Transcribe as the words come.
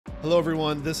Hello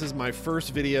everyone, this is my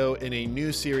first video in a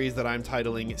new series that I'm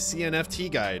titling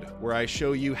CNFT Guide, where I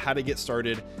show you how to get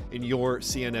started in your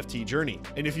CNFT journey.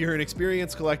 And if you're an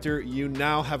experienced collector, you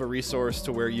now have a resource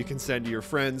to where you can send to your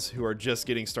friends who are just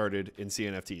getting started in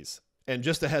CNFTs. And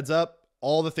just a heads up,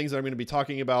 all the things that I'm going to be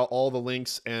talking about, all the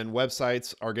links and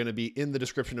websites are going to be in the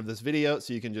description of this video,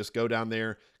 so you can just go down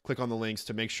there, click on the links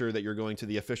to make sure that you're going to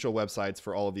the official websites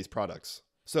for all of these products.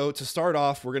 So to start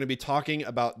off, we're going to be talking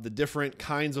about the different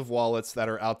kinds of wallets that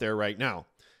are out there right now.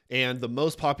 And the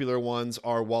most popular ones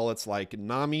are wallets like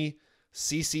Nami,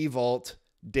 CC Vault,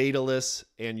 Deadalus,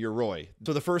 and Yoroi.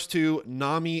 So the first two,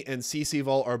 Nami and CC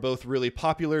Vault, are both really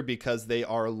popular because they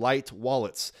are light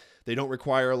wallets. They don't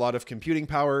require a lot of computing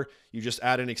power. You just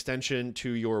add an extension to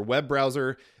your web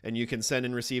browser and you can send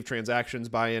and receive transactions,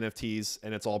 buy NFTs,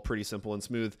 and it's all pretty simple and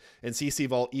smooth. And CC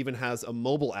Vault even has a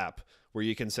mobile app where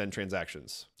you can send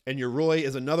transactions. And Yoroi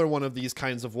is another one of these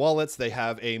kinds of wallets. They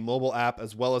have a mobile app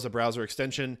as well as a browser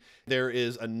extension. There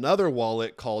is another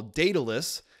wallet called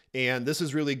Deadalus, and this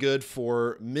is really good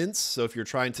for mints. So if you're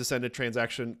trying to send a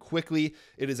transaction quickly,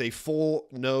 it is a full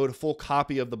node, full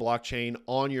copy of the blockchain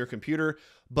on your computer.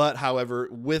 But however,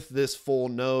 with this full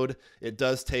node, it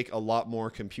does take a lot more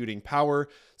computing power.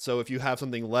 So if you have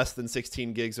something less than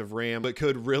 16 gigs of RAM, it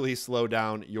could really slow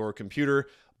down your computer.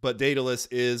 But Deadalus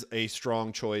is a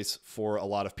strong choice for a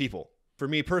lot of people. For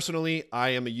me personally, I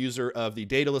am a user of the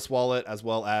Deadalus wallet as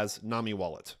well as Nami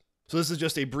wallet. So this is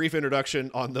just a brief introduction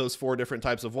on those four different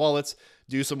types of wallets.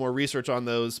 Do some more research on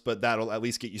those, but that'll at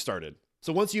least get you started.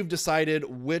 So once you've decided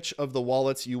which of the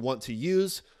wallets you want to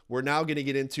use, we're now going to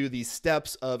get into the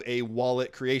steps of a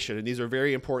wallet creation. And these are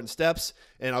very important steps,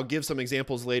 and I'll give some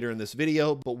examples later in this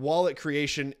video. But wallet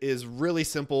creation is really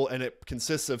simple, and it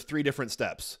consists of three different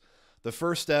steps. The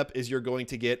first step is you're going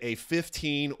to get a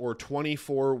 15 or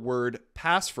 24 word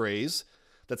passphrase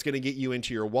that's going to get you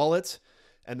into your wallet.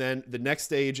 And then the next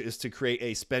stage is to create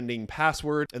a spending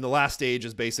password. And the last stage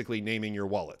is basically naming your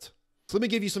wallet. So let me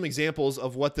give you some examples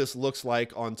of what this looks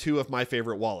like on two of my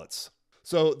favorite wallets.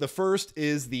 So the first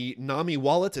is the Nami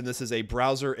wallet, and this is a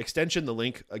browser extension. The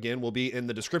link again will be in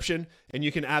the description, and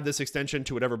you can add this extension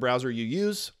to whatever browser you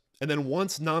use. And then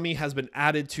once Nami has been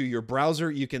added to your browser,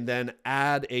 you can then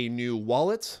add a new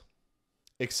wallet,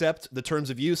 accept the terms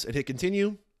of use and hit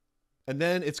continue. And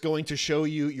then it's going to show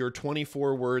you your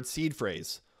 24-word seed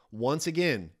phrase. Once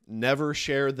again, never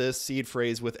share this seed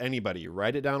phrase with anybody.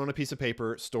 Write it down on a piece of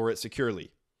paper, store it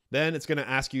securely. Then it's going to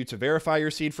ask you to verify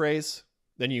your seed phrase.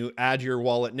 Then you add your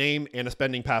wallet name and a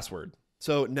spending password.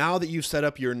 So now that you've set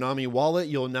up your Nami wallet,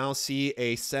 you'll now see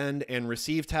a send and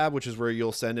receive tab, which is where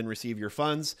you'll send and receive your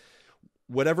funds.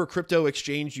 Whatever crypto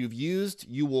exchange you've used,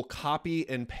 you will copy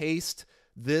and paste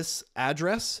this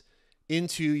address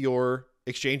into your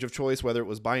exchange of choice, whether it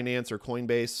was Binance or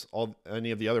Coinbase,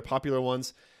 any of the other popular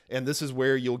ones. And this is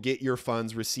where you'll get your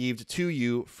funds received to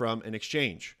you from an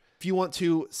exchange. If you want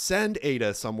to send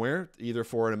ADA somewhere, either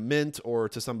for a mint or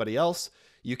to somebody else,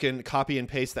 you can copy and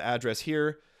paste the address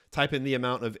here, type in the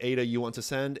amount of ADA you want to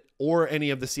send or any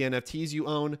of the CNFTs you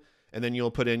own, and then you'll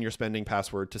put in your spending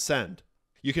password to send.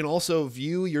 You can also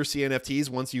view your CNFTs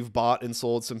once you've bought and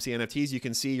sold some CNFTs. You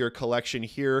can see your collection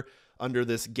here under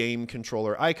this game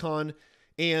controller icon,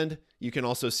 and you can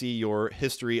also see your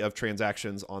history of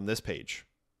transactions on this page.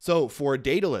 So for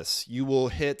Deadalus, you will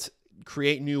hit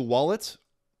create new wallet.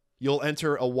 You'll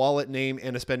enter a wallet name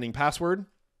and a spending password.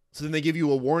 So then they give you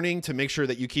a warning to make sure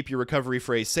that you keep your recovery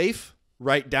phrase safe.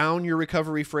 Write down your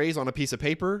recovery phrase on a piece of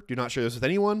paper. Do not share this with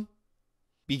anyone.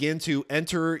 Begin to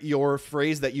enter your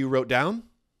phrase that you wrote down,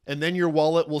 and then your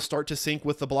wallet will start to sync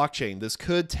with the blockchain. This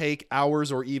could take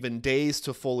hours or even days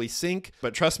to fully sync,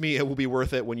 but trust me, it will be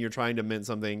worth it when you're trying to mint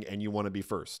something and you want to be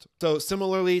first. So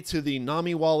similarly to the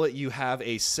Nami wallet, you have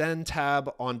a send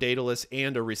tab on Deadalus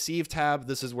and a receive tab.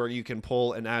 This is where you can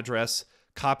pull an address,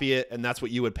 copy it, and that's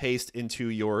what you would paste into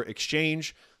your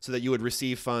exchange so that you would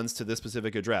receive funds to this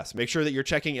specific address. Make sure that you're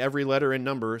checking every letter and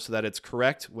number so that it's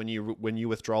correct when you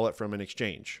withdraw it from an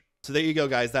exchange. So there you go,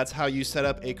 guys. That's how you set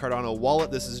up a Cardano wallet.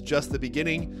 This is just the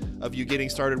beginning of you getting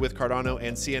started with Cardano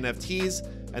and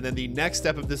CNFTs. And then the next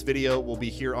step of this video will be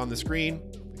here on the screen.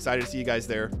 Excited to see you guys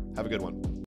there. Have a good one.